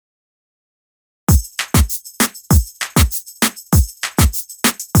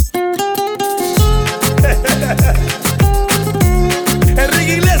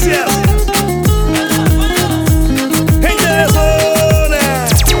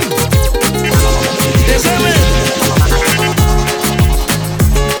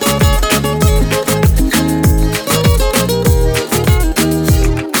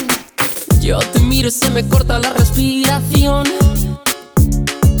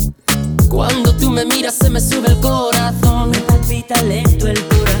me miras, se me sube el corazón. Me palpita lento el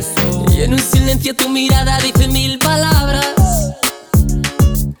corazón. Y en un silencio tu mirada dice mil palabras.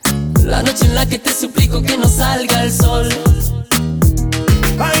 La noche en la que te suplico que no salga el sol.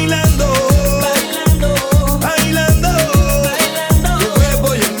 Bailando, bailando, bailando, bailando. Tu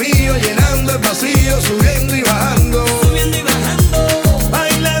cuerpo y el mío llenando el vacío, subiendo y bajando, subiendo y bajando.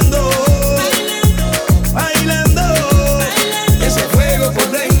 Bailando, bailando, bailando, bailando. Ese fuego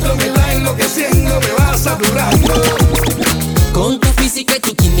por dentro me está enloqueciendo, me va saturando. Con tu física y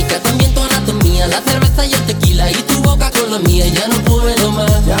tu química, también tu anatomía, la cerveza y el tequila y tu boca con la mía. Ya no puedo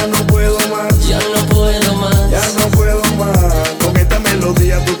más, ya no puedo más, ya no puedo más, ya no puedo más. Con esta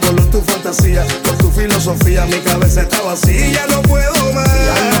melodía, tu color, tu fantasía, con tu filosofía, mi cabeza está vacía. Ya no puedo más,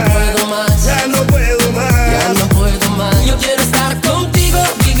 ya no puedo más, ya no puedo más, ya no puedo más. Yo quiero estar contigo,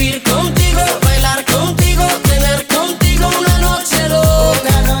 vivir contigo, bailar contigo, tener contigo una noche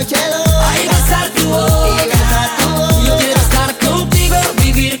loca, ay, besar tu boca. Yo quiero estar contigo,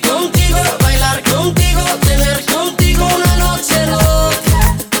 vivir contigo, bailar contigo, tener contigo una noche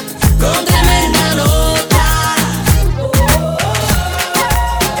loca, con tremenda nota.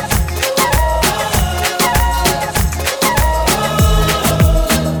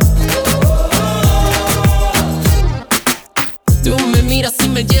 Tú me miras y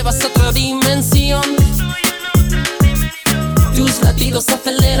me llevas a otra dimensión. Tus latidos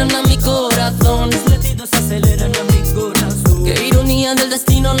aceleran a mi corazón. Tus latidos aceleran a mi corazón. Qué ironía del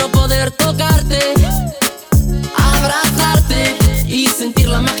destino no poder tocarte, abrazarte y sentir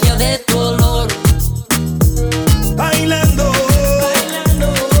la magia de tu olor. bailando, bailando,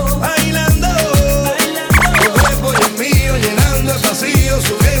 bailando, bailando. Tu cuerpo y el mío llenando el vacío,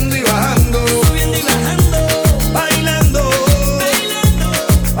 subiendo y bajando, Subiendo y bajando. bailando, bailando,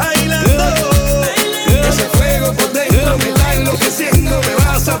 bailando. Ese fuego por dentro me está enloqueciendo, me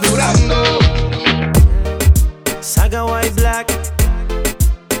va saturando. Saga white black.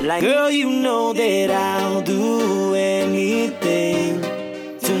 Like, girl, you know that I'll do anything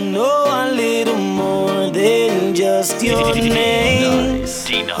to know a little more than just your name.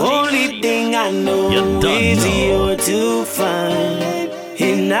 Only thing I know is you're too fine,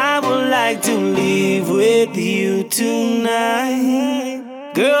 and I would like to live with you tonight.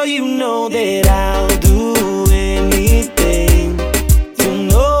 Girl, you know that I'll do anything to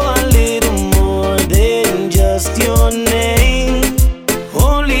know a little more than just your name.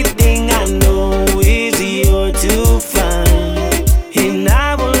 Only thing I know is you're too fine, and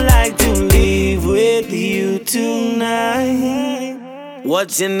I would like to live with you tonight.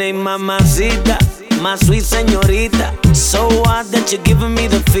 What's your name, mamacita? My sweet señorita. So hot that you're giving me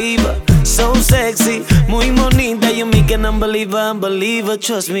the fever. So sexy, muy bonita. You make an unbeliever.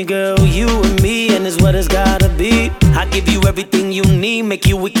 Trust me, girl, you and me, and it's what it's gotta be. I give you everything you need, make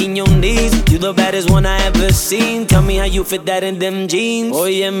you weak in your knees. You the baddest one I ever seen. Tell me how you fit that in them jeans.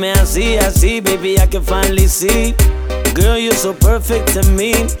 Óyeme así, baby, I can finally see. Girl, you're so perfect to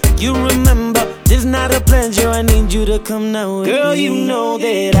me. You remember, this not a pleasure, I need you to come now with Girl, me. You know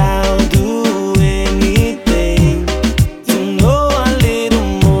that I'll do anything to know a little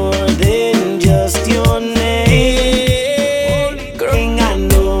more than just your name. Girl, thing I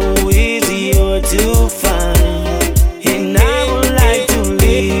know is you're too fine, and I would like to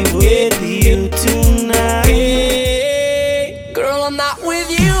live with you tonight. Girl, I'm not with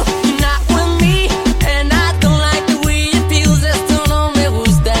you, you're not with me, and I don't like the way it feels. Esto no me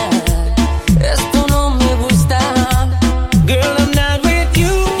gusta, esto no me gusta. Girl, I'm not with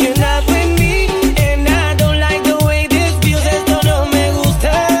you, you're not with me, and I don't like the way this feels. Esto no me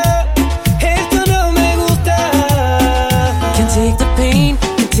gusta, esto no me gusta. Can take the pain,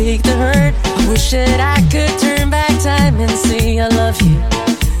 can take the hurt. I wish that I could turn back time and say I love you.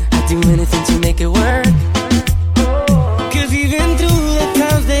 I'd do anything to make it work. Cause even through the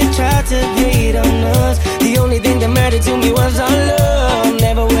times they tried to hate on us, the only thing that mattered to me was our love.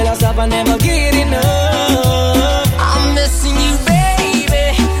 Never will I stop, I never get enough. I'm missing you,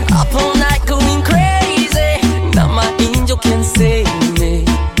 baby. Up all night going crazy. Now my angel can save me.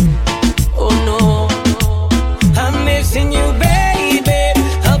 Oh no. I'm missing you, baby.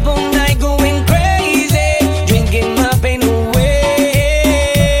 Up all night going crazy, drinking my pain away.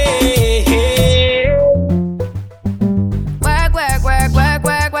 Work, work, work, work,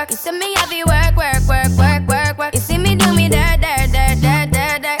 work, work. You see me heavy work, work, work, work, work, work. You see me do me dirt, dirt, dirt, dirt,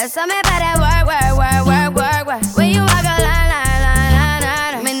 dirt, dirt. So me better work, work, work,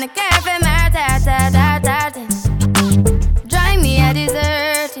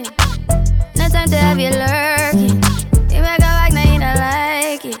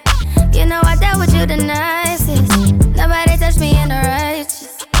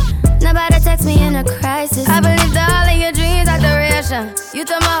 vibration. You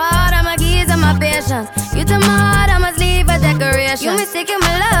took my heart, all my keys, and my patience. You took my heart, I must leave a decoration. You mistaken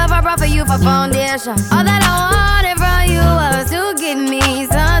my love, I brought for you for foundation. All that I wanted from you was to give me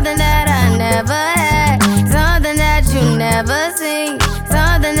something that I never had, something that you never seen,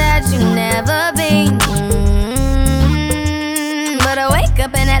 something that you never been. But I wake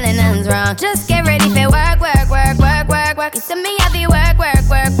up and hell nothing's wrong. Just get ready for work, work, work, work, work, work. You see me happy work, work,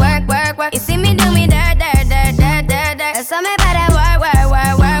 work, work, work, work. You see me do me dirt, dirt, dirt, dirt, dirt, dirt. There's something about that work, work,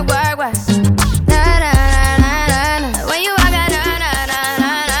 work, work, work, work. Na na na na na. When you walk out, na na na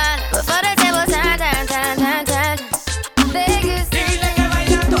na na. Before the table turn, turn, turn, turn, turn. Vegas. Dile que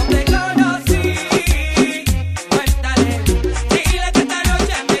bailando te conocí. Cuéntale. Dile que esta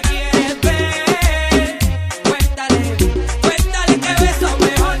noche me quieres ver. Cuéntale. Cuéntale que beso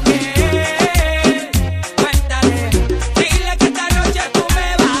mejor que él. Cuéntale. Dile que esta noche tú me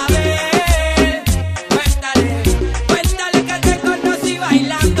vas a ver. Cuéntale. Cuéntale que te conocí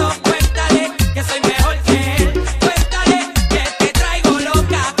bailando. Cuéntale que soy mejor que él. Cuéntale que te traigo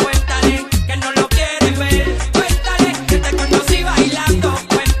loca. Cuéntale que no lo quieres ver. Cuéntale que te conocí bailando.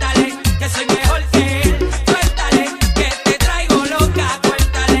 Cuéntale que soy mejor que él. Cuéntale que te traigo loca.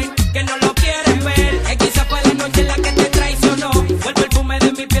 Cuéntale que no lo quieres ver. Que quizá fue la noche en la que te traicionó. Fue el perfume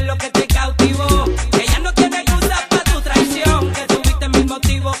de mi piel lo que te cautivó. Que ya no tiene excusa para tu traición. Que tuviste mil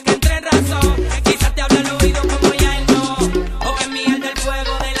motivos que entre razón. Que quizás te habla al oído como ya él no. O que mía del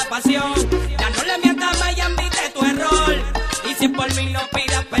fuego de la pasión. Ya no le mientas más y admite tu error. Y si por mí no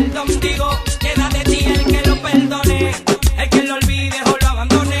pidas perdón, digo, queda de ti el que lo perdone. El que lo olvide o lo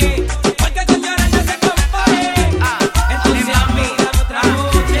abandone. Porque con llorar no se compone. Entonces mira otra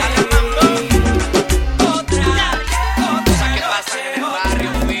noche. Otra cosa que pasa en el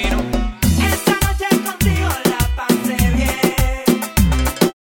barrio fino. Esta noche contigo la pasé bien.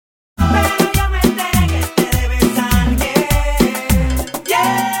 Pero yo me enteré que te debes a alguien.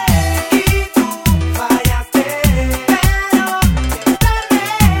 Yeah. Y tú fallaste. Pero ya es tarde.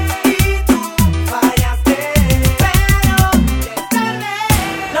 Y tú fallaste. Pero ya es tarde.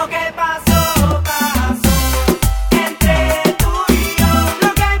 Lo que pasó, pasó entre tú y yo. Lo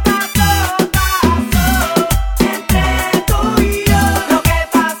que pasó, pasó entre tú y yo. Lo que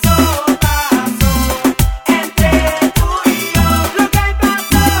pasó, pasó entre tú y yo. Lo que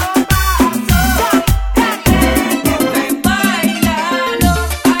pasó, ven, bailalo,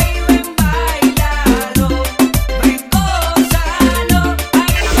 ay, ven, bailalo, ven, gózalo,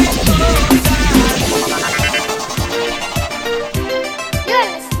 ay, ven, You're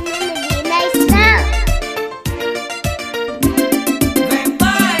listening to Dnyce Sound. ven,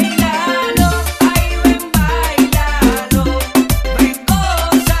 bailalo, ay, ven, bailalo, ven,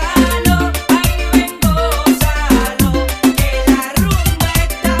 gózalo, ay, ven, gózalo, que la rumba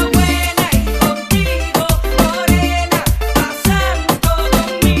está buena y contigo, morena, pa' Santo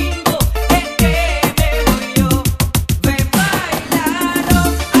Domingo, es que me voy yo. Ven, bailalo,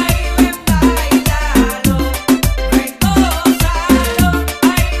 ay, ven, bailalo, ven, gózalo,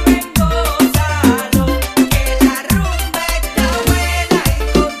 ay, ven, gózalo, que la rumba está buena y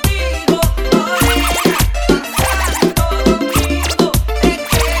contigo, morena,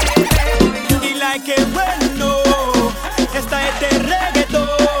 Y like que bueno está este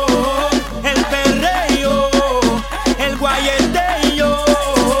reggaetón, el perreo, el guayeteo.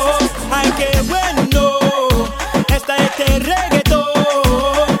 Ay, qué bueno está este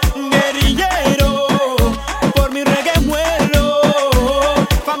reggaetón, guerrillero, por mi reggae muero.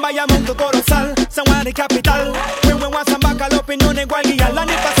 Fan Bayamón, Corozal, San Juan y Capital. Buen Zambaca, la opinión igual y la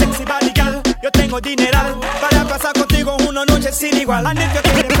nipa sexy badical. Yo tengo dineral para pasar contigo una noche sin igual. La neta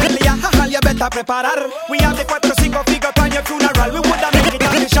tiene pelea, jaja, ya vete a preparar. We have the 4 5 figure on your funeral. We woulda make it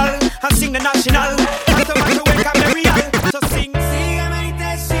official and sing the national. That's the way to wake up the real. So sing. Sígueme y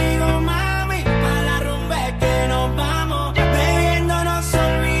te sigo, mami, pa' la rumba es que nos vamos. Bebiendo nos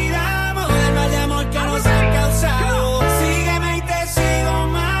olvidamos del mal de amor que nos han causado. Sígueme y te sigo,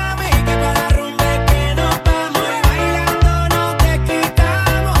 mami, que pa' la rumba es que nos vamos. Y bailando no te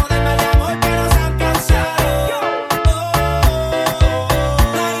quitamos del mal de amor que nos han causado.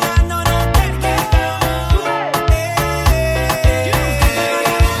 Bailando no te quitamos.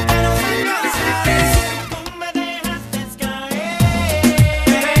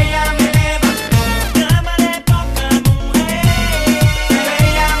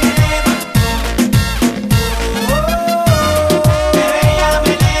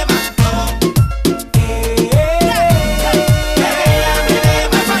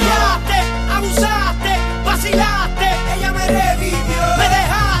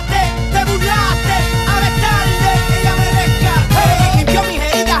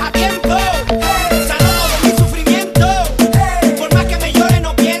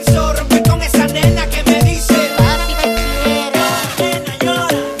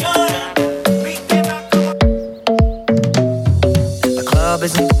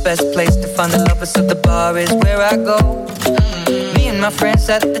 Best place to find the lovers, so the bar is where I go. Me and my friends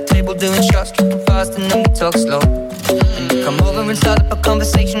sat at the table doing shots, tripping fast and then we talk slow. Come over and start up a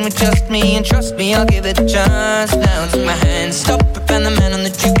conversation with just me, and trust me, I'll give it a chance. Now take my hand, stop it, and the man on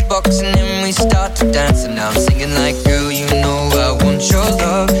the jukebox, and then we start to dance. And now I'm singing like, girl, you know I want your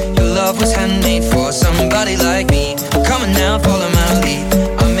love. Your love was handmade for somebody like me. Come on now, follow my lead.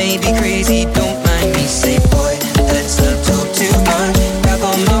 I may be crazy, don't mind me. Say, boy, let's not talk too much. Grab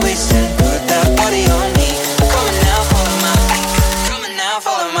on my waist and put that body on me. Come on now, follow my lead. Come on now,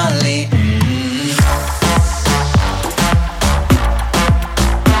 follow my lead.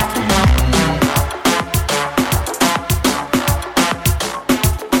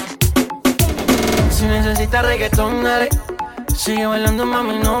 Si necesitas reggaetón, dale. Sigue bailando,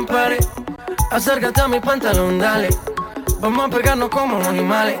 mami, no pare. Acércate a mi pantalón, dale. Vamos a pegarnos como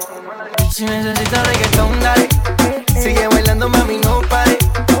animales. Si necesitas reggaetón, dale. Sigue bailando, mami, no pare.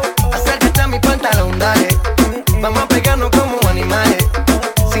 Acércate a mi pantalón, dale. Vamos a pegarnos como animales.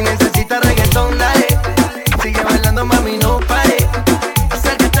 Si necesitas reggaetón, dale. Sigue bailando, mami, no pare.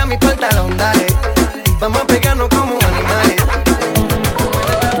 Acércate a mi pantalón, dale. Vamos a pegarnos como animales.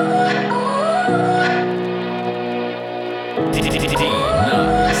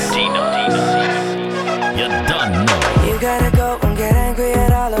 You done know. You gotta go and get angry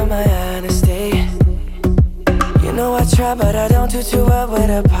at all of my honesty. You know I try, but I don't do too well with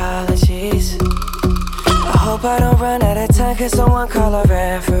apologies. I hope I don't run out of time, cause someone call a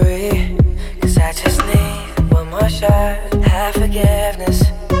referee. Cause I just need one more shot, have forgiveness.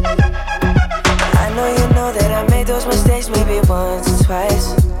 I know you know that I made those mistakes maybe once or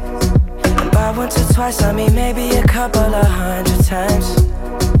twice. And by once or twice I mean maybe a couple of 100 times.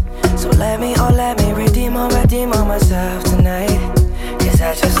 So let me redeem on myself tonight. Cause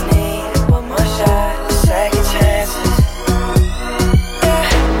I just need one more shot, second chances.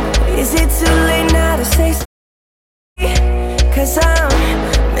 Yeah. Is it too late now to say sorry? Cause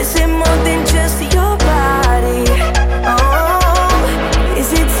I'm missing more than just your body. Oh,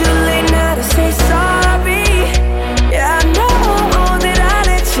 is it too late now to say sorry? Yeah, I know that I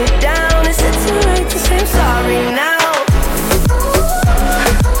let you down. Is it too late to say I'm sorry now?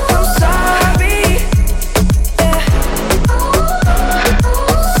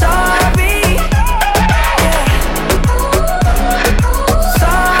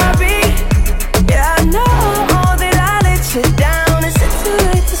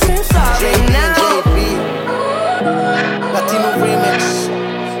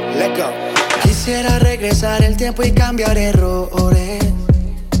 Quisiera regresar el tiempo y cambiar errores.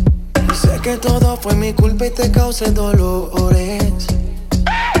 Sé que todo fue mi culpa y te causé dolores.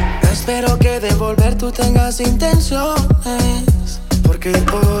 Espero que de volver tú tengas intenciones, porque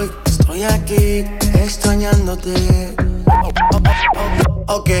hoy estoy aquí extrañándote.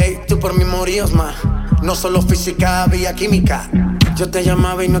 Ok, tú por mí morías más. No solo física, había química. Yo te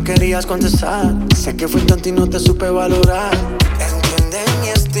llamaba y no querías contestar. Sé que fui tonto y no te supe valorar. Entiende mi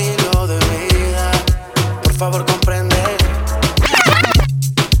estilo de vida, por favor comprende.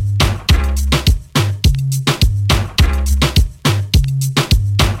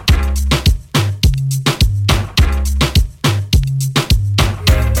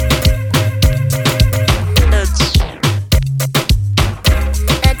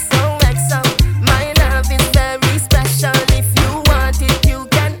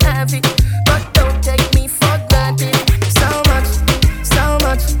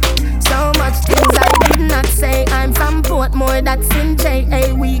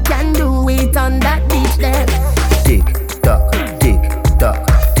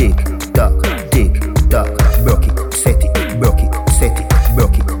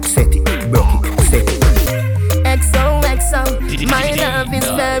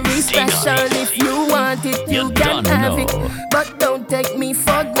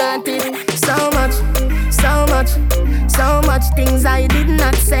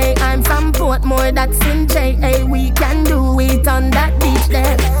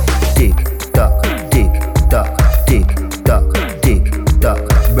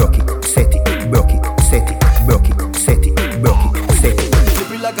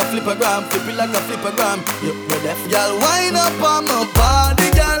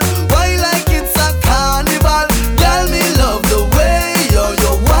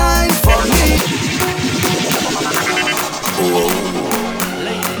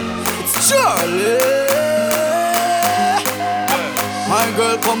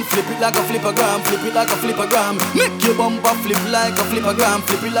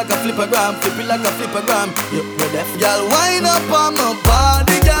 Girl, wind up on my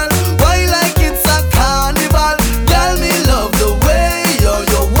body, girl. Why like it's a carnival? Girl, me love the way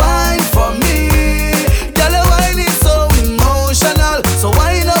you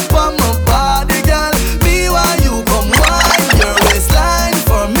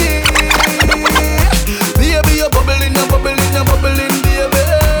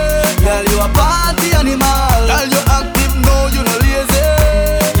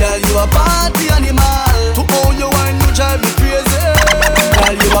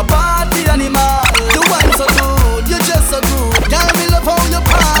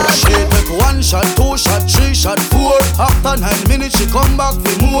After 9 minutes, she come back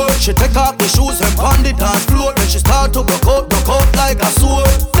for more. She take off the shoes and pound it on floor. Then she start to broke out like a sword.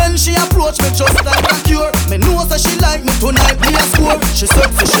 Then she approach me just like a cure. Me know that she like me tonight, me a score. She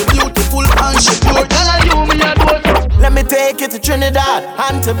sexy, she beautiful and she pure. Tell her you me a do. Let me take you to Trinidad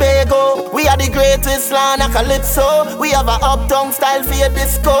and Tobago. We are the greatest land of Calypso. We have a uptown style for your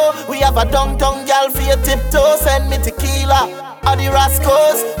disco. We have a downtown gal for your tiptoe. Send me tequila or the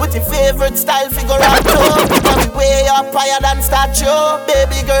Rascals with your favorite style figurato. And we way up higher than statue.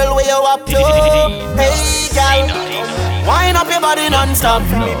 Baby girl, where you up to? Hey gal, wind up your body non-stop.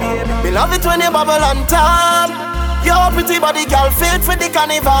 Me love it when you bubble on top. Your pretty body girl fit for the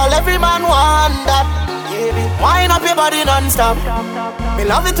carnival. Every man want that. Wind up your body non-stop. Me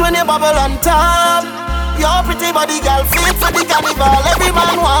love it when you bubble on top. Your pretty body girl fit for the carnival. Every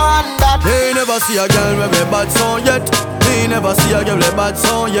man want that. Me never see a girl with a bad song yet. Me never see a girl with a bad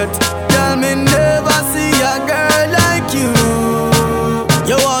song yet. Girl, me never see a girl like you.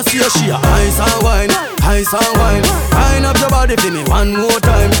 You want see a she a ice and wine, ice and wine. Wind up your body for me one more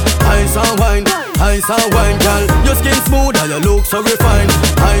time. Ice and wine, girl. Your skin smooth and your look so refined.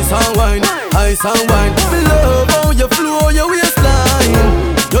 Ice and wine, ice and wine. Me love how you flow your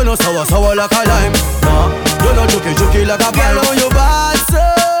waistline. You know sour like a lime. You know juky like a pine. Girl, how you bad so,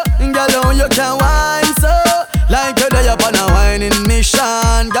 girl, how you can wine so. Like you're there upon a whining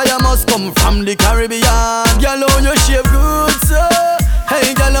mission. Girl, you must come from the Caribbean. Girl, how you shape good so.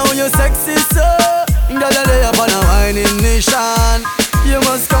 Hey, girl, how you sexy so. Girl, you're there upon a whining mission. You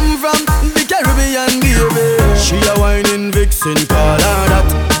must come from the Caribbean, baby. She a whining vixen, call her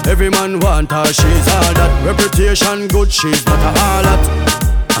that. Every man want her, she's all that. Reputation good, she's not a harlot.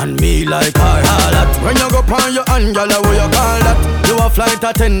 And me like her harlot. When you go on your hand, girl, what you call that? You a flight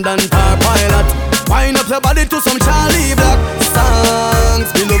attendant or pilot. Wind up your body to some Charlie Black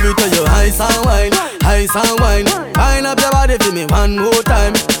songs. Me love it when you ice and wine, ice and wine. Wind up your body for me one more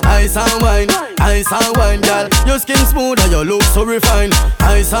time. Ice and wine, girl. Your skin smooth and your look so refined.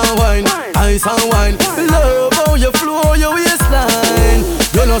 Ice and wine, love how you flow your waistline.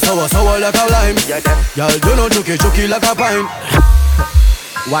 You know sour like a lime. Girl, you know juky like a pine.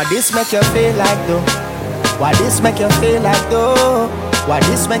 Why this make you feel like though? Why this make you feel like though? Why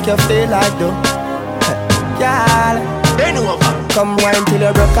this make you feel like though? Girl, bend over. Come wine till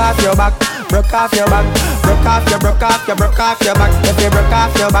you broke off your back. Broke off your back. Broke off your back. If you broke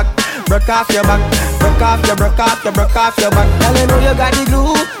off your back. Broke off your back. Broke off your back. Girl, you know you got the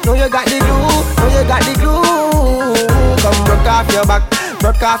glue. Know you got the glue. Come broke off your back.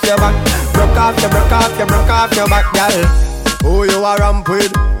 Broke off your back. Broke off your back, girl. Who you are ramp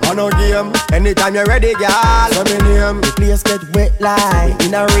with? On no game. Anytime you're ready, girl. So me name. The place get wet like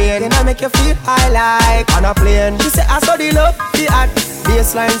in a rain. Then I make you feel high like on a plane. She say I saw the love, the art.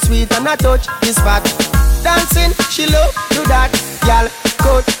 Baseline sweet and I touch the spot. Dancing, she love do that. Girl,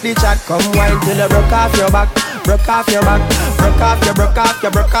 coach the chat. Come wine till you broke off your back. Broke off your back. Broke off your back.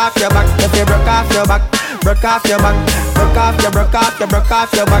 If you broke off your back. Broke off your back. Broke off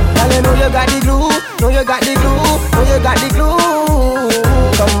your back. Girl, you know you got the glue. Know you got the glue.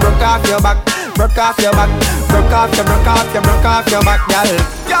 Come broke off your back. Broke off your back. Broke off your back, girl.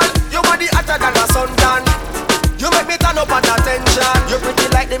 Girl, your body hotter than a suntan. You make me turn up at attention. You pretty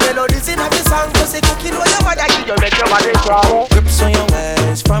like the melodies in every song. Cause it cooking when your body you make your body crawl. Grips on your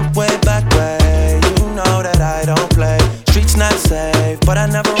waist, front way, back way. You know that I don't play. Streets not safe, but I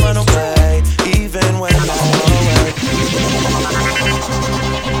never run away. Even when I'm away. Baby, I like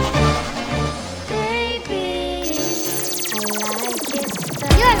it.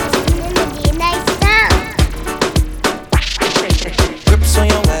 You're listening to Dnyce sound. Grips on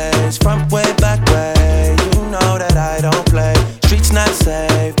your waist, front way, back way. You know that I don't play. Streets not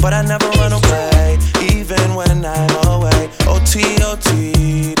safe, but I never run away. Even when I'm away.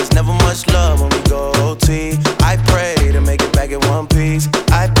 OT, there's never much love when we go OT. I pray to make it back in one piece.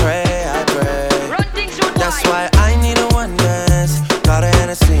 I pray. That's why I need a one dance. Got a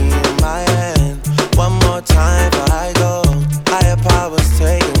Hennessy in my hand. One more time before I go. Higher powers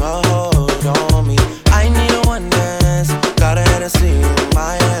taking a hold on me. I need a one dance. Got a Hennessy in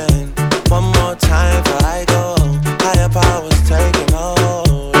my hand. One more time before I go. Higher powers taking a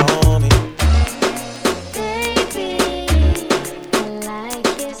hold on me. Baby, I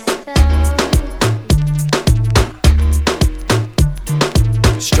like your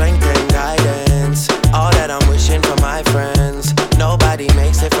Strength and guidance, all that I'm wishing for my friends. Nobody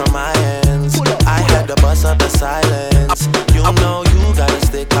makes it for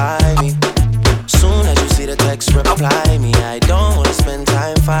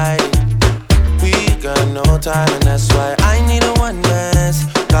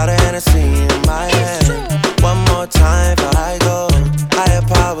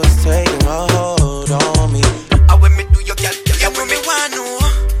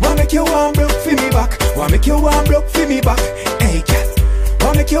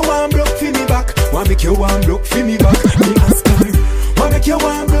make you one broke for me back? Me ask her. Why make you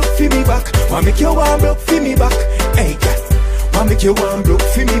one broke for me back? Why make you one broke for me back? Hey girl. Why make you one broke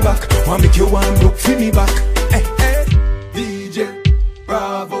for me back? Why make you one broke for me back? Hey, hey. DJ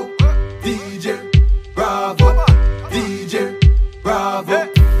Bravo, DJ Bravo, DJ Bravo,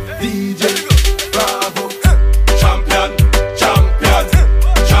 DJ Bravo. Champion, champion,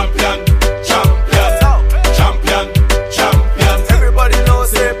 champion, champion, champion, champion. Everybody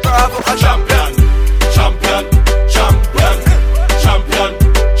knows say Bravo a Champion, champion, champion, champion,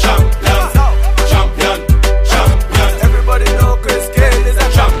 champion, champion, champion. Everybody know Chris Cale is a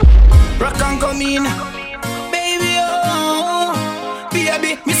champ. Rock and come in.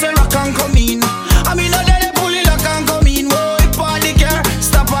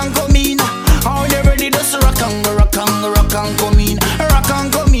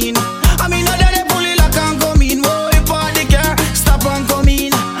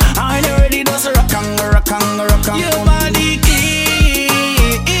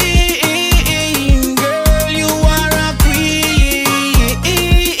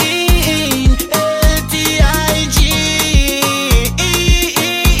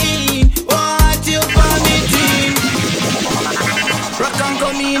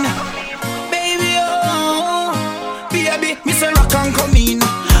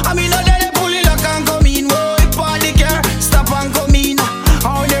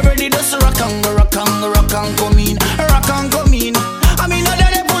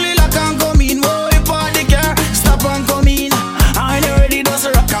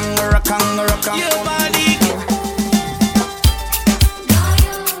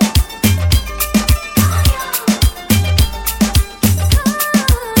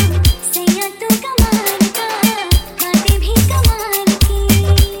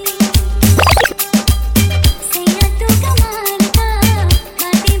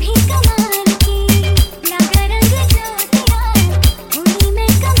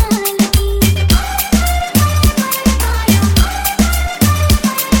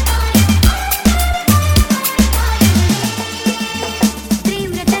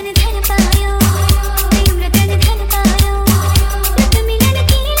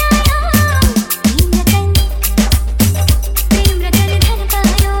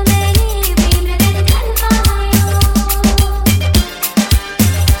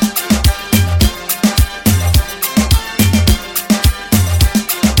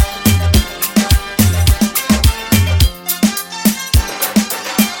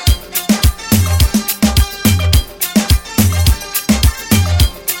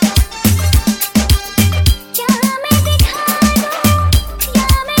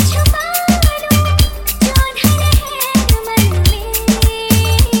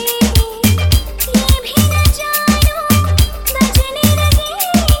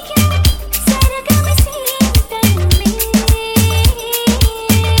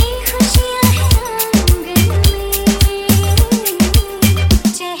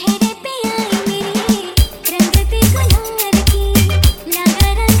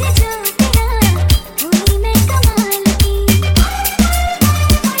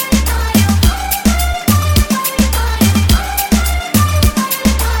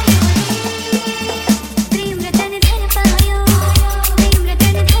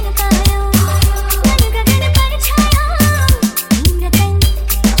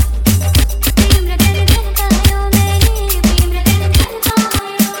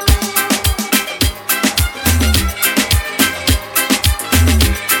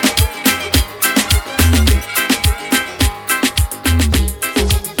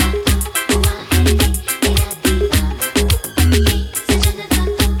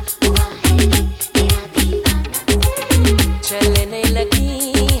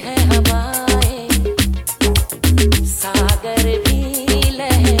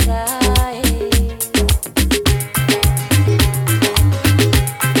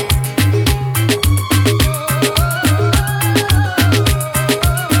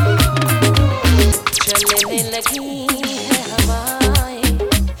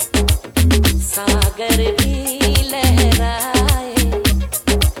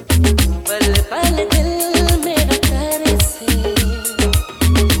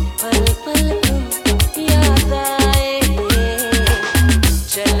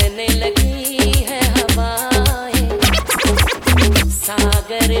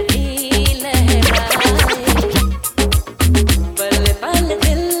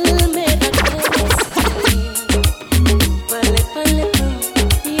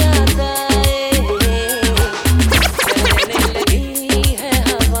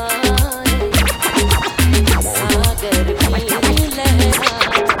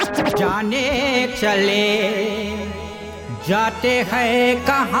 जाने चले जाते हैं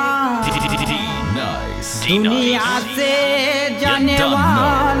कहाँ दुनिया से जाने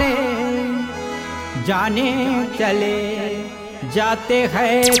वाले जाने चले जाते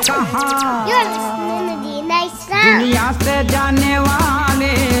हैं कहाँ दुनिया से जाने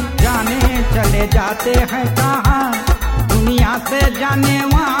वाले जाने चले जाते हैं कहाँ दुनिया से जाने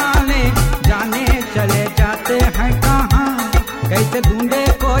वाले जाने चले जाते हैं कहाँ कैसे ढूंढे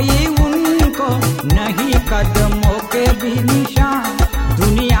कोई उनको नहीं कदमों के भी निशान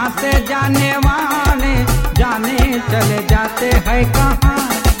दुनिया से जाने वाले जाने चले जाते हैं कहाँ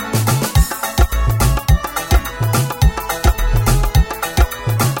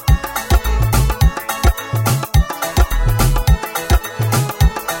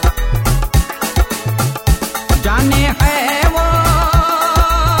जाने है वो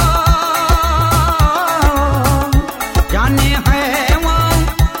जाने है वो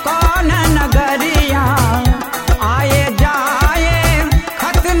कौन नगरिया आए जाए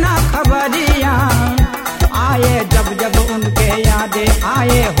खत न खबरिया आए जब जब उनके यादें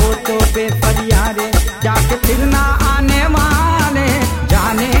आए हो तो बेफरियारे जाके फिर ना आने वाले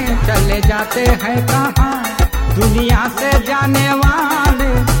जाने चले जाते हैं कहाँ दुनिया से जाने वाले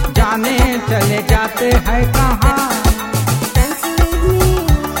जाने चले जाते हैं कहाँ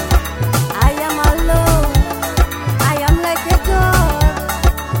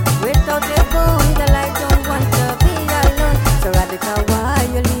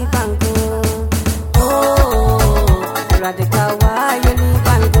Radical, why you leave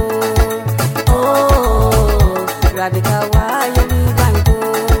and go? Oh, radical, why you leave and go?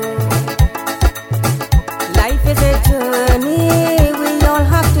 Life is a journey, we all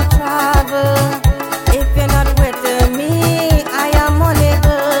have to travel. If you're not with me, I am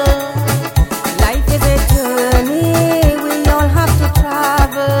unable. Life is a journey, we all have to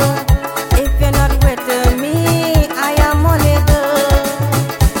travel. If you're not with me, I am unable.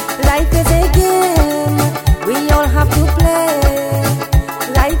 Life is a game, we all have to play.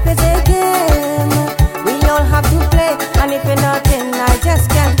 Life is a game, we all have to play. And if you're not in, I just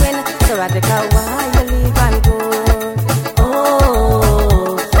can't win. So radical, why you leave and go?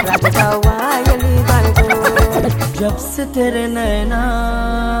 Oh, radical, why you leave and go? जब से तेरे नैना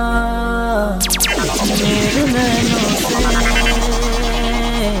मेरे नैनों से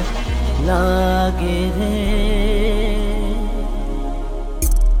लागे रे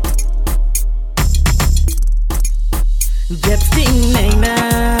जब सिंह नैना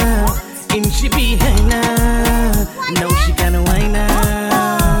इनशी भी है ना no she gonna whine ना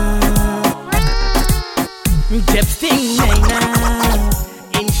जब सिंह नैना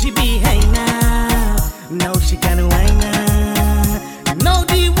इनशी भी है ना no she gonna whine ना no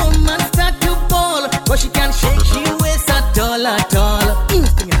the woman start to ball but she can't shake she waist at all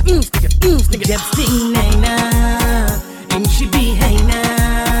जब सिंह नैना इनशी भी है ना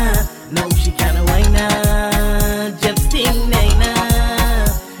no she gonna whine ना जब सिंह नैना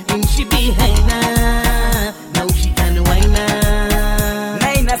इनशी भी है ना no she gonna whine ना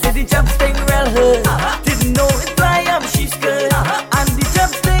Naina said the jump sting real hurt didn't know it fly up she's good and the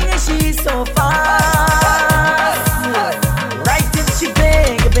jump sting she's so fast right till she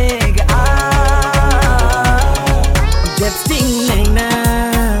beg jab sting naina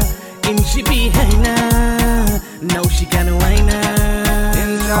inchi bhi hai na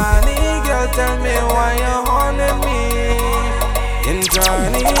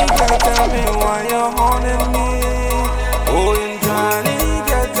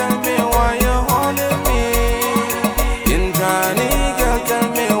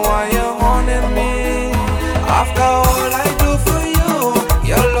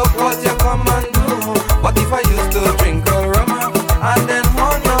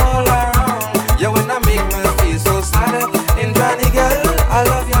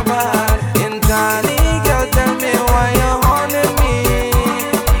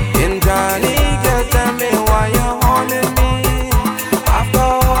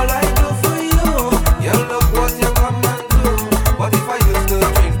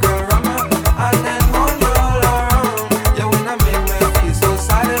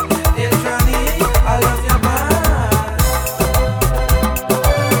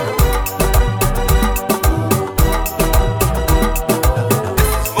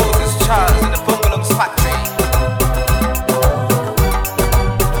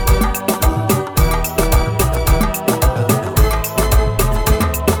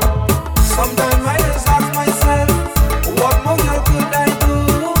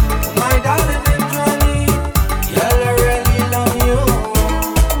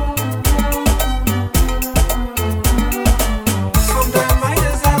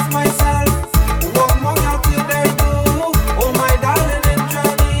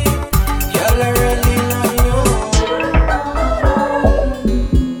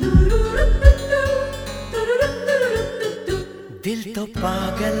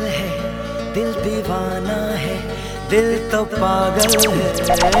पागल है, दिल दीवाना है, दिल तो पागल है,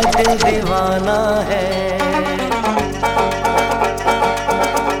 दिल दीवाना है।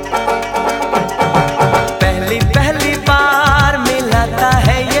 पहली पहली बार मिलाता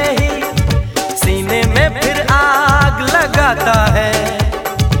है यही, सीने में फिर आग लगाता है,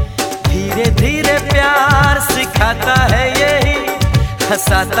 धीरे धीरे प्यार सिखाता है यही,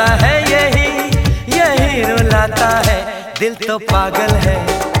 हंसाता है यही, यही रुलाता है। दिल तो पागल है,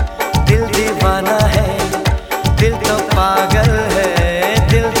 दिल दीवाना है, दिल तो पागल है,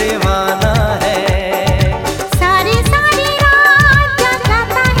 दिल दीवाना है। सारी सारी रात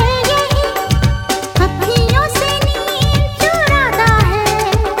जगाता है यही, अखियों से नींद चुराता है,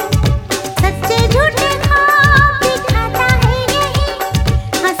 सच्चे झूठे ख्वाब दिखाता है यही,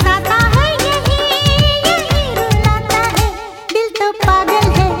 हंसाता है यही, यही रुलाता है। दिल तो पागल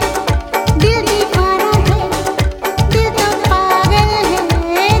है, दिल दीवाना है, दिल तो पागल है,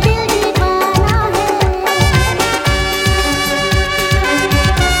 दिल दीवाना है।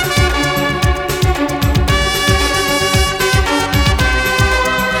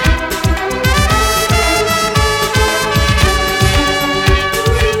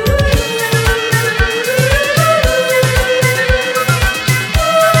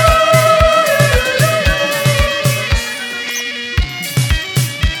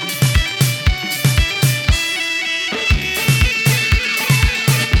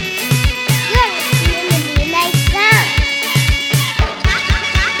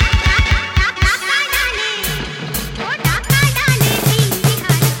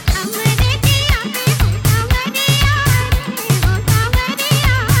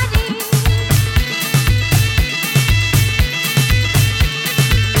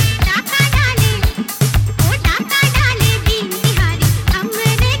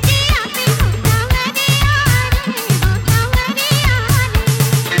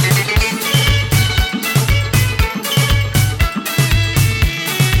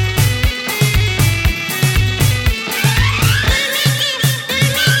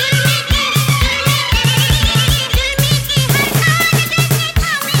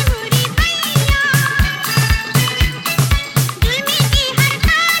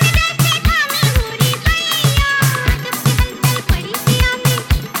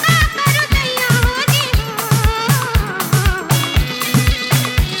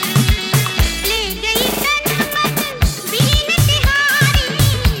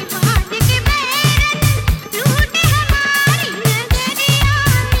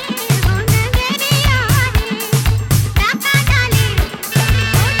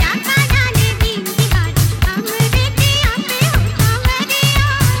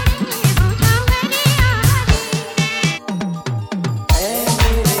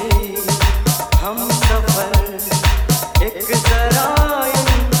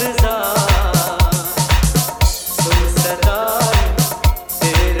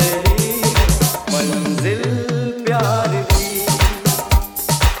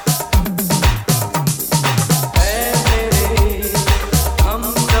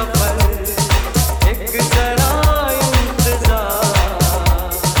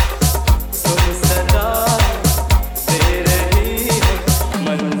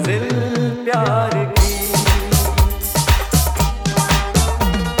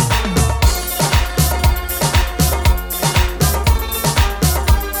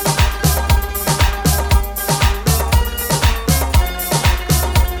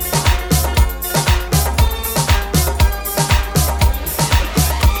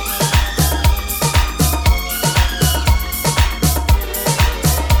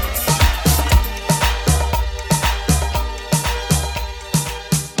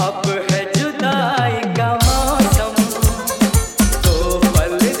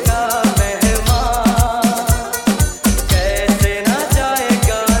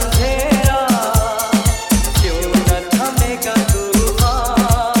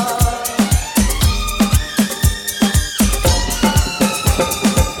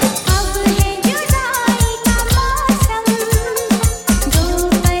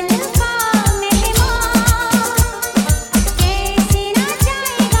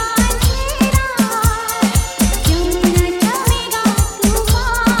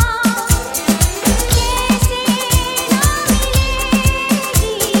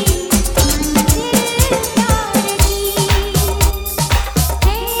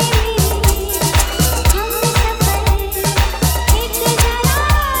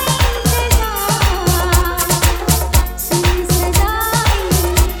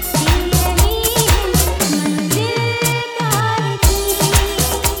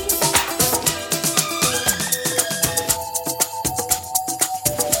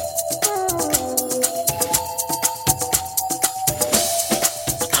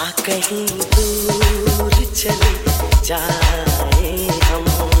 कहीं दूर चले जाए हम,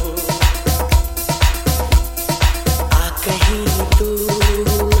 आ कहीं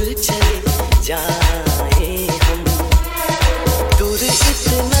दूर चले जाए हम, दूर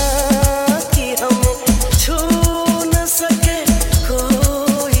इतना कि हमें छू न सके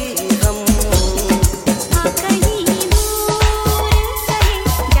कोई हम। आ कहीं दूर चले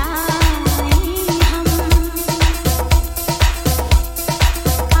जाए हम,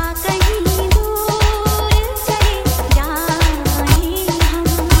 आ कहीं दूर चले जाए हम,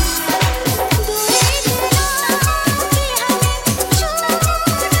 दूर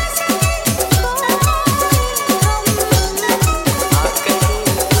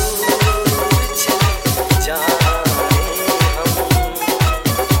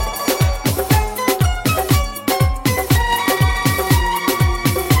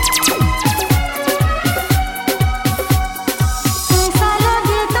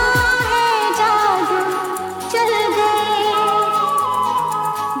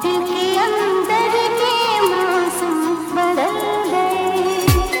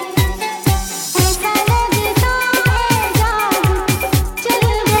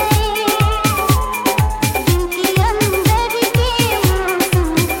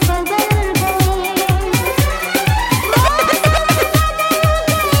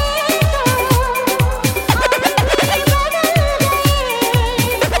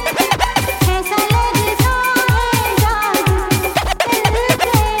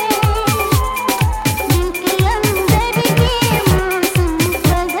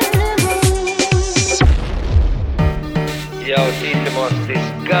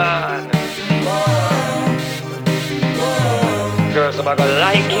Girls, I'm gonna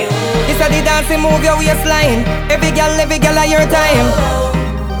like you. This a the dance, move your waistline. Every girl a your time.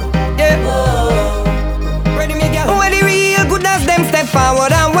 Yeah. Ready, me girl? When the real good as them step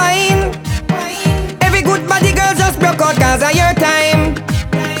forward and whine. Every good body girl just broke out cause of your time.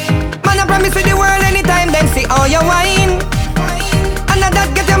 Man, I promise you the world anytime them see all your wine. And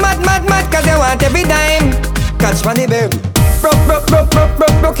that get you mad cause you want every dime. Catch money, baby.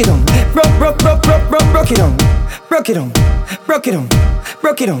 Broke it on. Broke it on. Broke it on. Broke it on. Broke it on.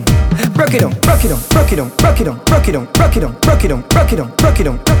 Broke it on. Broke it on. Broke it on. Broke it on. Broke it on. Broke it on. Broke it on. Broke it on. Broke it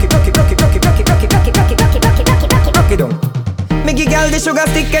on. Broke it on. Me give girl the sugar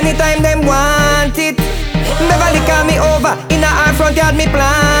stick anytime them want it. Beverly call me over in her front yard me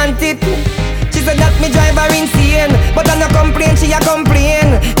plant it. She said that me drive her insane, but I no complain, she a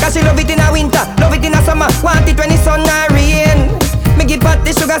complain. Cause she love it in a winter, love it in a summer, want it when it's sun or rain. Me give her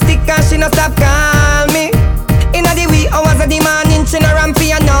the sugar stick and she no stop call me. Inna the wee hours of the morning, she no ramp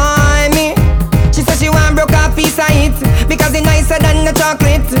fi annoy me. She said she want broke a piece of it because it nicer than the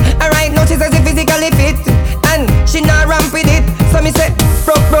chocolate. And right now she says it physically fit and she not ramp with it. So me say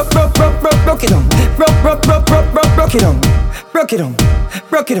broke it on, broke it on, broke it on, broke it on,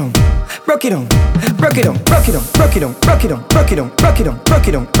 broke it on, broke it on, broke it on, broke it on, broke it on, broke it on, broke it on, broke it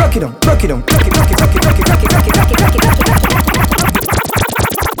on, broke it on, broke it on, broke it,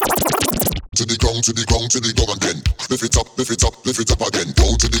 to the ground, to the ground, to the ground again. Lift it up, lift it up, lift it up again.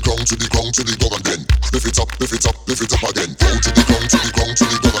 Go to the ground, to the ground, to the ground again. Lift it up, lift it up, lift it up again. Go to the ground, to the ground, to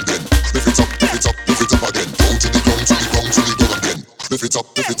the ground again. Lift it up, lift it up, lift it up again. Go to the ground, to the ground, to the ground again. Lift it up,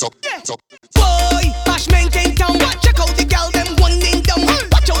 lift it up, up. Boy, bashment in town. Check out the gal them winding down.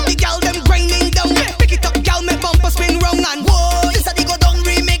 Watch out the gal them grinding down. Pick it up, gal, make bumper spin round and whoa, this a the go down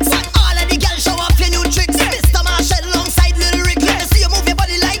remix. All of the gal show off your new tricks. Mr. Marshall alongside Little Rick. Let me see you move your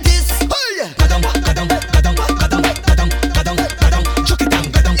body like this. Chuck it down,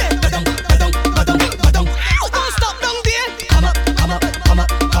 don't stop down there. Come up,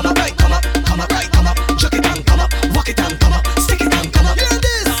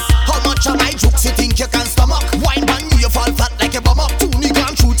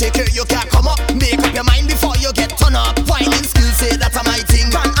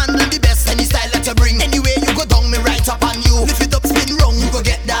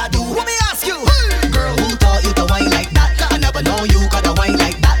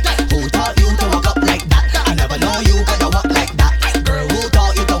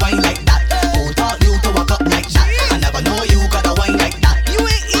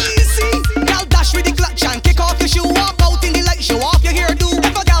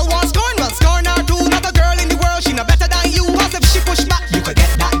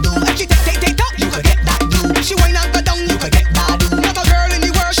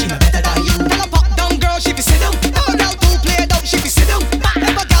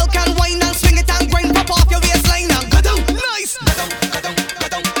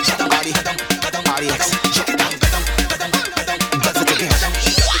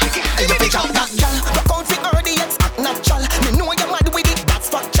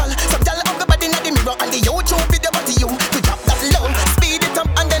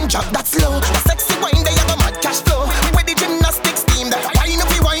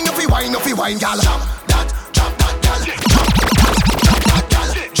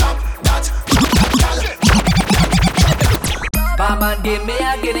 Barman give me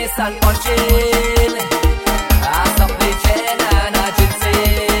a Guinness and punching. I stop the chain and a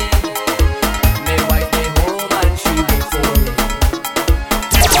ginseng. Me wife me home and she waiting.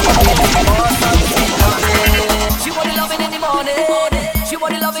 She want the loving in the morning. She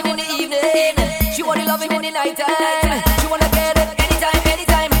want the loving in the evening. She want the loving in the night time. She wanna get it anytime,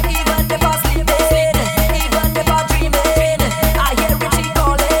 anytime. Even if I'm sleeping, even if I'm dreaming. I hear Richie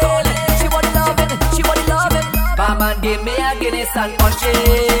calling. She want the loving, she want the loving. Barman give me a Guinness and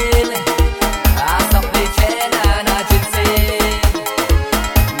punching. I stop the chain and a ginseng.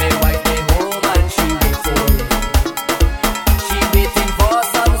 Me wife me home and she waiting. She waiting for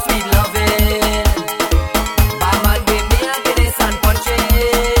some sweet loving. Barman give me a Guinness and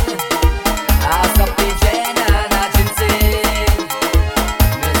punching. I stop the chain and a ginseng.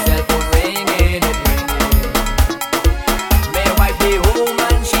 Me cell phone ringing, it ringing. Me wife me home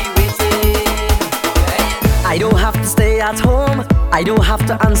and she waiting. I don't have to stay at home. I don't have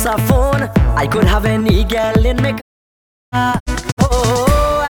to answer phone. I could have any girl in me car.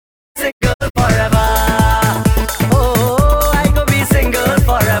 Oh, I'm single forever. Oh, I could be single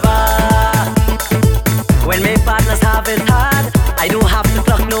forever. When my partners have it hard, I don't have to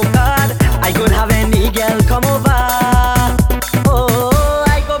pluck no card. I could have any girl come over. Oh,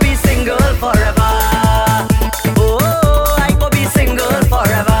 I could be single forever. Oh, I could be single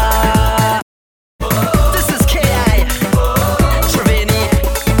forever. This is K.I. Trevini.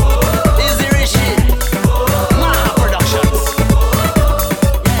 Easy Rishi. Maha Productions.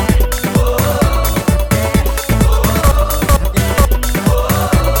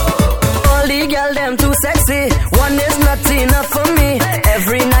 All the girl them too sexy. One is not enough for me.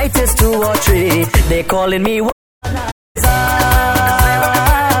 Every night is 2 or 3. They calling me womanizer,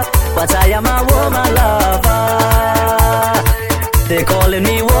 but I am a woman lover. They calling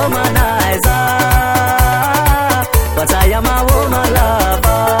me womanizer, but I am a woman lover.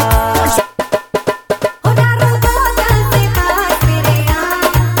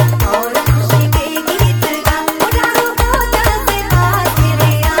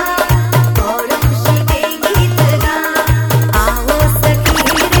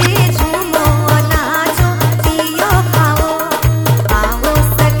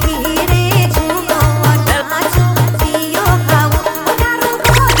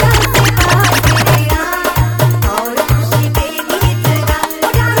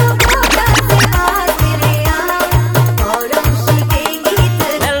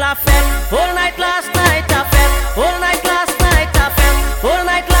 Well, I fed whole night last night. I fed whole night last night. I fed whole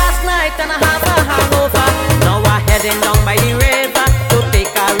night last night, and I have a hangover. Now I'm heading down by the river to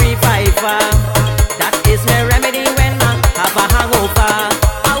take a reviver. That is my remedy when I have a hangover.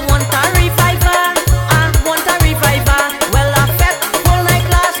 I want a reviver. I want a reviver. Well, I fed whole night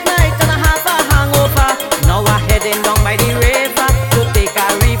last night, and I have a hangover. Now I'm heading down by the river to take a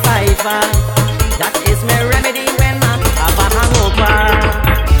reviver. That is my remedy when I have a hangover.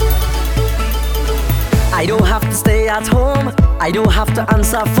 I don't have to stay at home. I don't have to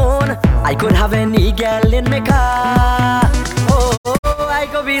answer phone. I could have any girl in my car. Oh, I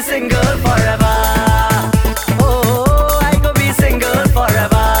could be single forever. Oh, I could be single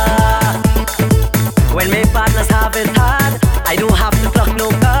forever. When my partners have it hard, I don't have to pluck no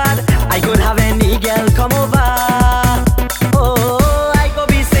card. I could have any girl come over. Oh, I could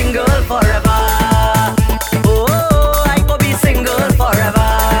be single forever. Oh, I could be single forever.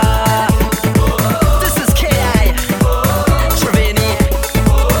 This is K.I. Trevini.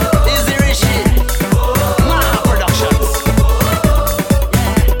 Easy Rishi. Maha Productions.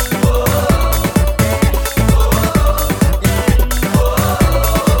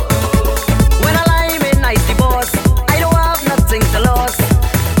 When I lie in nice boss, I don't have nothing to lose.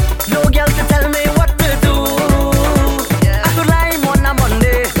 No girl to tell me what to do. I could lie on a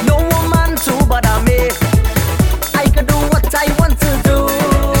Monday, no woman to bother me. I could do what I want to do.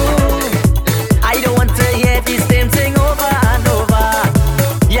 I don't want to hear the same thing over and over.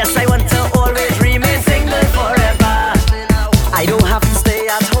 Yes, I want to always remain single forever. I don't have to stay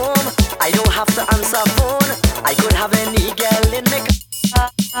at home. I don't have to answer phone. I could have any girl in my car.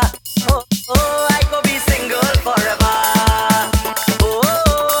 Oh, oh, I could be single forever.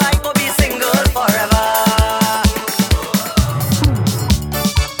 Oh, I could be single forever.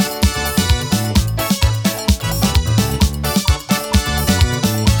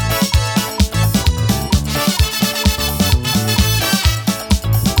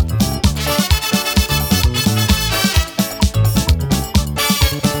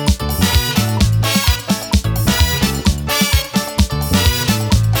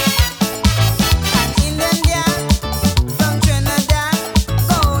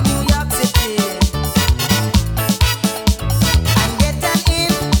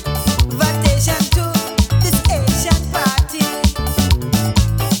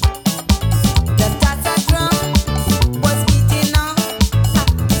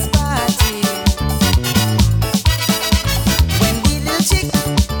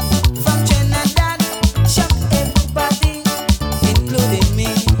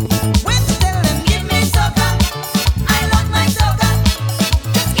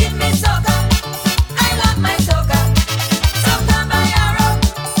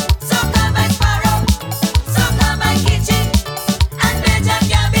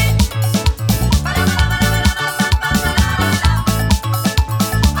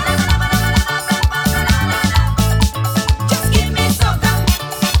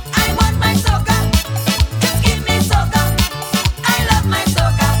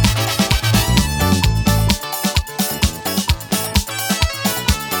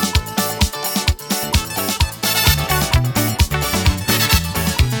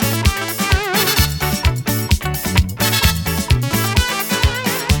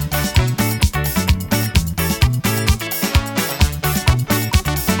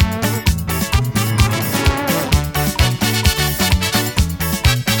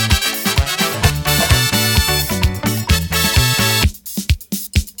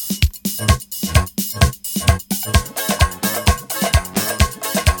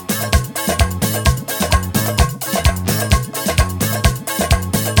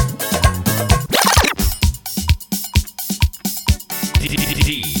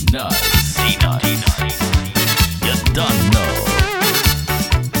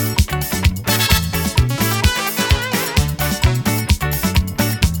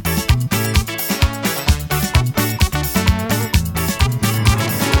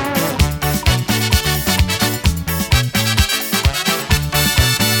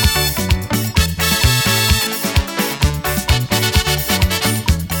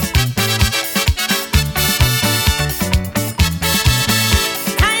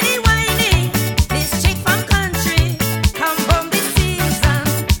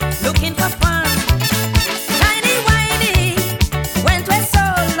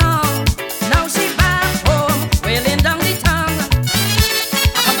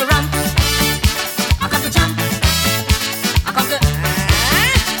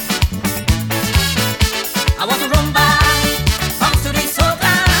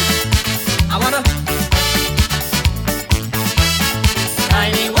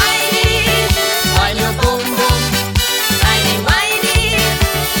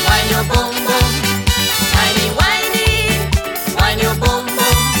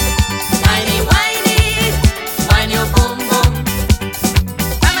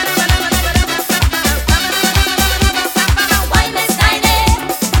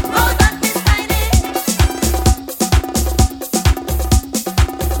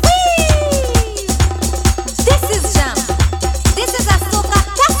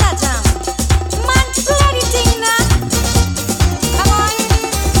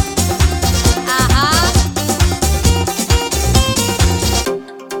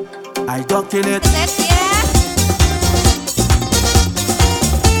 I ducking it. Let's yeah.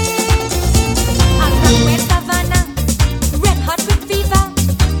 West Savannah, red hot with fever,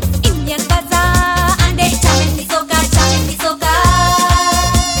 Indian bazaar, and they jamming the soca, jamming the soca.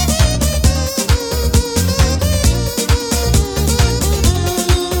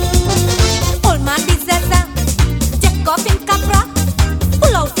 Old man Bizessa, check off in Capra,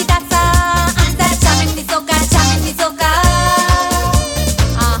 pull out the dasa, and they're jamming the soca, jamming the soca.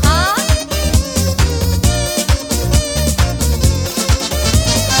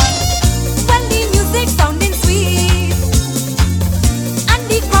 When the music sounding sweet and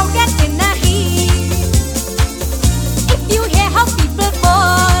the crowd getting a heat, if you hear how people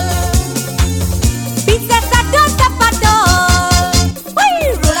fall, Bizessa don't stop at all.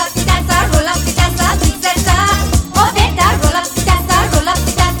 Whee! Roll up the dancer, Bizessa. Oh, beta, roll up the dancer,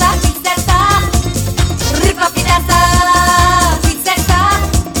 Bizessa. Rip up the dancer, Bizessa.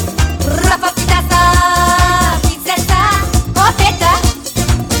 Wrap up the dancer, Bizessa. Oh, beta.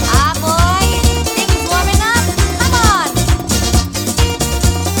 Ah, boy, things warming up.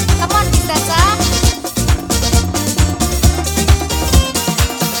 Come on, Bizessa.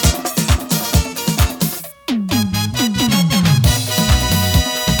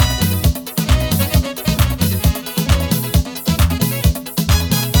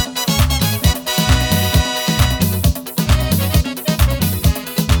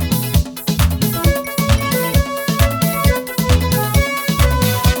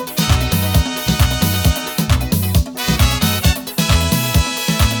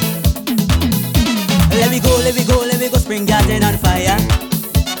 Let me go, spring garden on fire.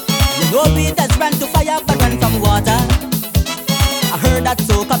 You know Peter's run to fire, but run from water. I heard that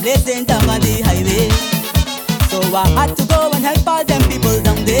soca blazing down on the highway, so I had to go and help all them people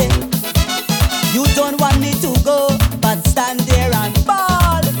down there. You don't want me to go, but stand there and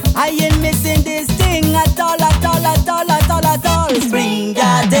ball. I ain't missing this thing at all. Spring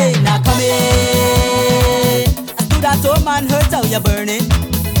garden, now come in. I do that old man hurt how you're burning.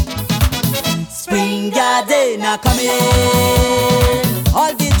 Spring garden, now come in.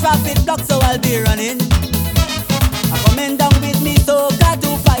 All the traffic blocks, so I'll be running. I'm coming down with me, so got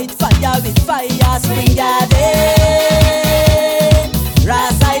to fight fire with fire. Spring garden,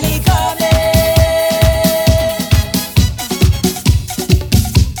 Rasili coming.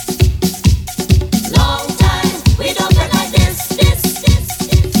 Long time we don't play like this.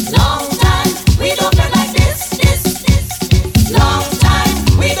 Long time we don't play like this. Long time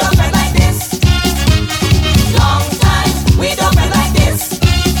we don't play like this. Long time we don't play like this.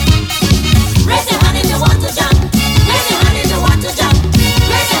 Raise your hand if you want to jump. Raise your hand if you want to jump.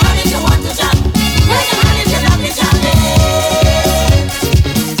 Raise your hand if you want to jump. Raise your hand if you love me jumping.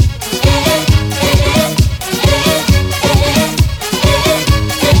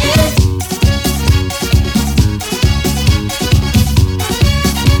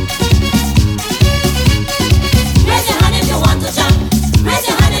 Raise your hand if you want to jump. Raise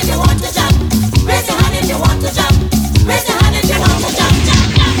your hand if you want to jump. Raise your hand if you want to jump. Raise your hand if you want to jump.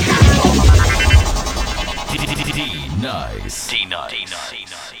 Dnyce.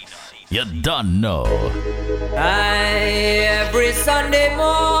 You done know. Every Sunday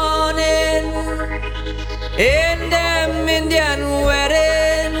morning in them Indian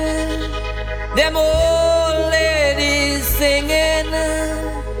wedding, them old ladies singing.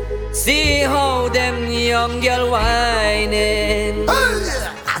 See how them young girl whining.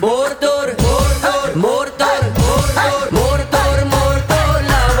 Mortor, mortor, mortor, mortor, mortor, mortor,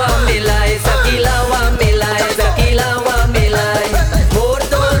 lawa milay, sakilawa milay, sakilawa milay.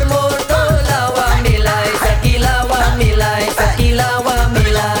 Mortor, mortor, lawa milay, sakilawa milay, sakilawa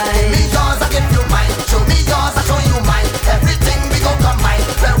milay. Me yours, I give you mine. Show me yours, I show you mine. Everything we go combine.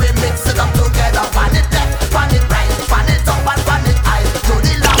 When we mix it up together, pan it left, pan it right, pan it up and pan it high. Do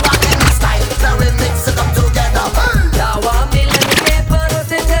the lawa in the style. When we mix it up together. Lawa milay, leparo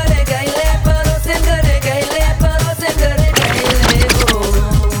se kare gai, leparo se kare gai, leparo se kare.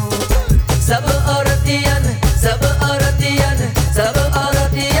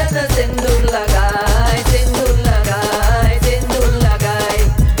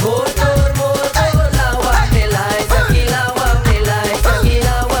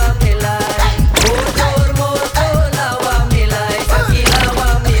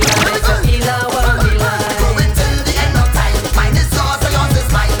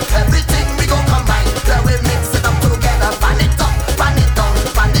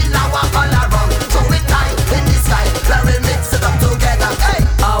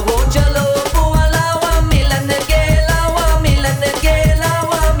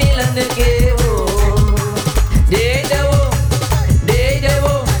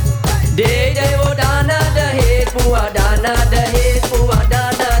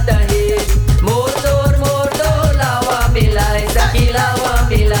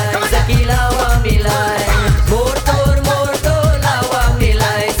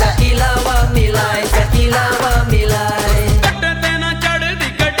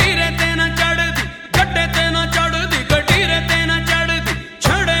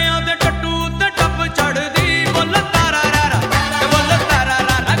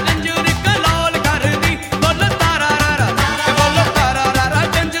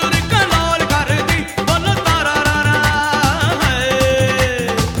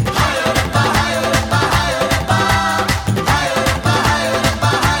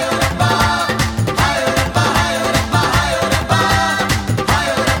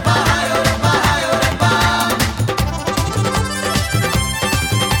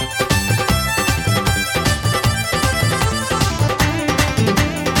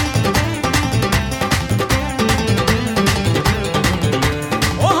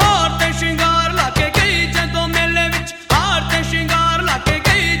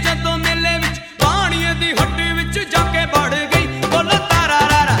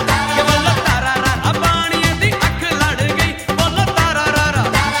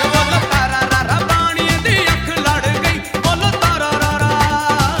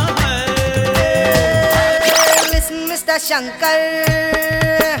 Shankar.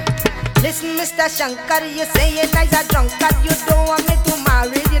 Listen, Mr. Shankar, you saying I's a drunkard. You don't want me to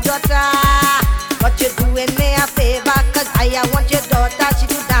marry your daughter, but you're doing me a favor, cause I want your daughter. She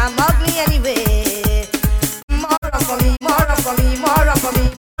too damn ugly anyway. More for me, more for me, more for me,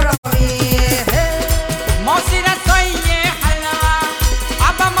 more for me. मौसी ने सोइए हलवा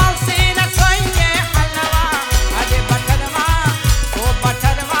अब मौसी ने सोइए हलवा अरे बटरवा ओ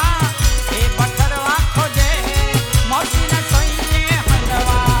बटरवा ए बटरवा खोजे मौसी ने सोइए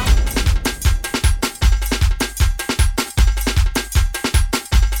हलवा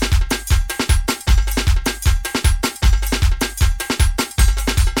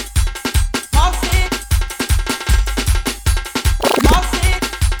मौसी मौसी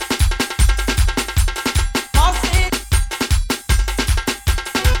मौसी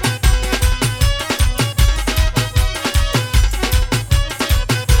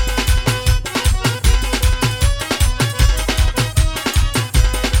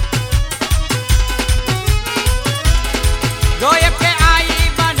रोए पे आई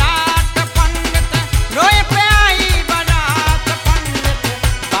बनात पंडित रोए पे आई बनात पंडित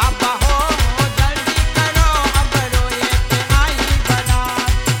बाबा हो जल्दी करो अब रोए पे आई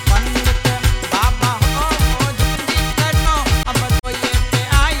बनात पंडित बाबा हो जल्दी करो अब रोए पे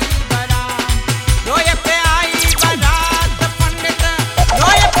आई बनात रोए पे आई बनात पंडित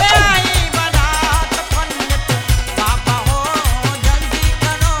रोए पे आई बनात पंडित बाबा हो जल्दी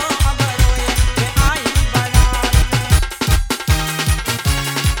करो अब रोए पे आई बनात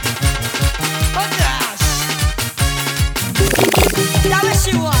Oh gosh! Now what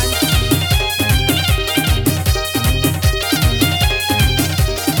she want?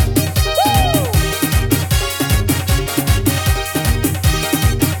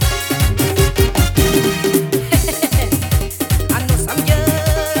 I know some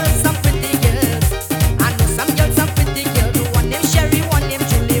girls, some pretty girls. I know some girls, some pretty girls. One name Sherry, one name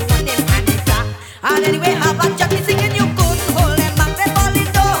Julie, one name Anita. And anyway, how about Jackie singing? You couldn't hold them back. They balling,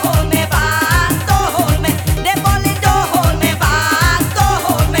 don't hold me back, don't hold me. They balling, don't hold me back, don't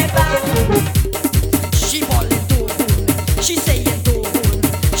hold me back. She balling, don't hold me. She saying, don't hold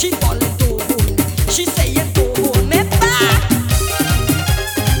me. She balling, don't hold me. She saying, don't hold me back.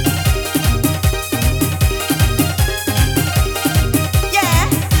 Yeah.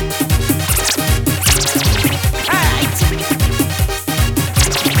 Alright.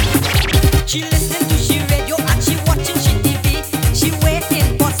 She listening to she radio and she watching she TV. She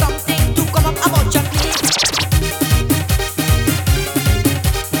waiting for something to come up about Chucky.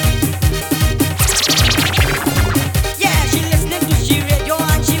 Yeah, she listening to she radio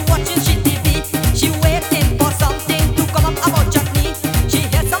and she watching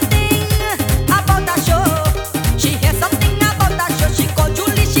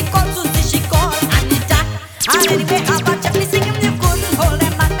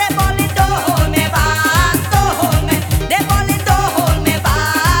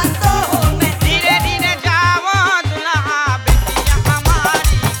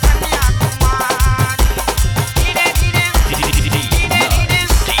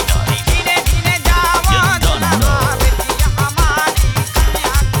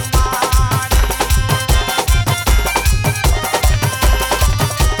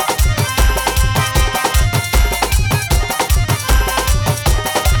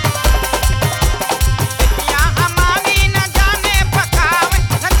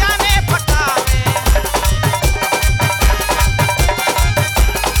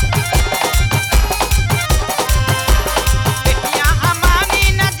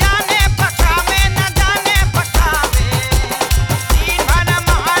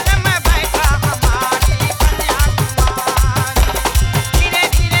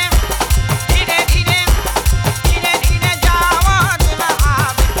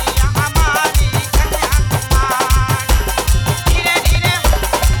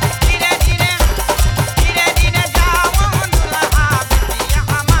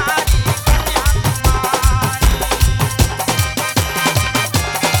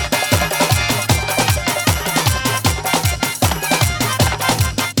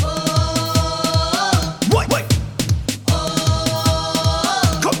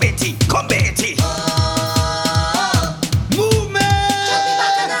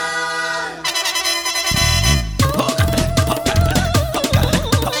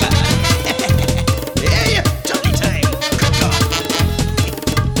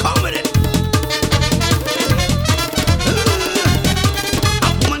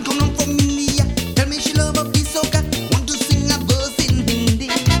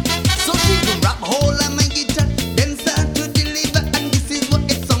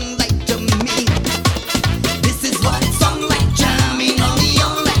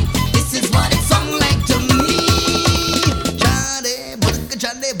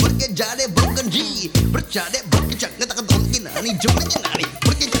chade bukki chakka taka dolki nani jolki nani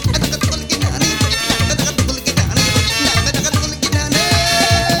bukki chakka taka dolki nani taka dolki nani taka dolki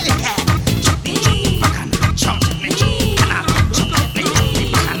nani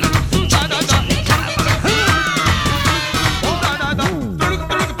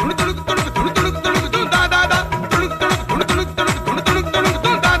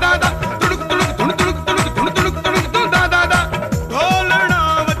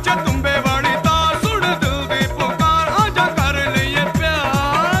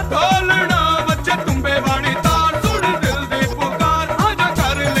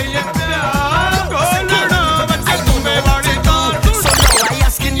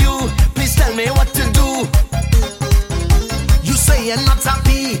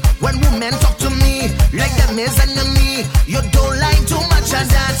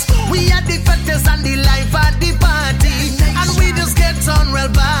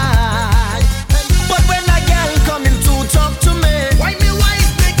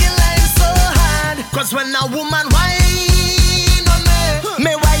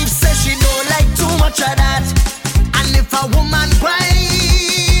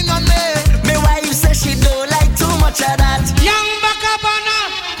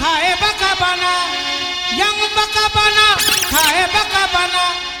Yang bakabana,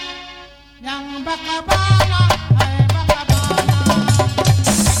 yang bakabana.